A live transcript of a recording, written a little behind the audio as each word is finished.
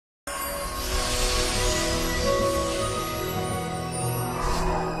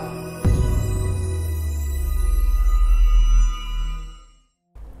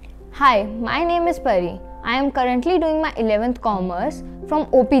Hi, my name is Pari. I am currently doing my 11th Commerce from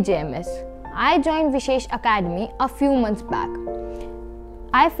OPJMS. I joined Vishesh Academy a few months back.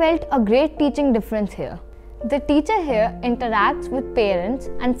 I felt a great teaching difference here. The teacher here interacts with parents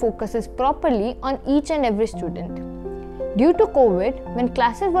and focuses properly on each and every student. Due to COVID, when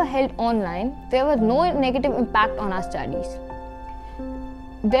classes were held online, there was no negative impact on our studies.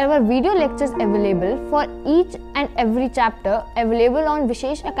 There were video lectures available for each and every chapter available on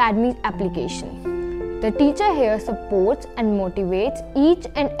Vishesh Academy's application. The teacher here supports and motivates each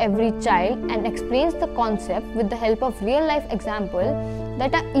and every child and explains the concept with the help of real-life examples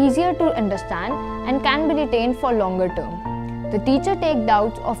that are easier to understand and can be retained for longer term. The teacher takes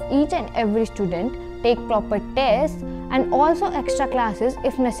doubts of each and every student, take proper tests and also extra classes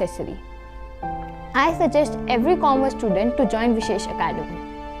if necessary. I suggest every commerce student to join Vishesh Academy.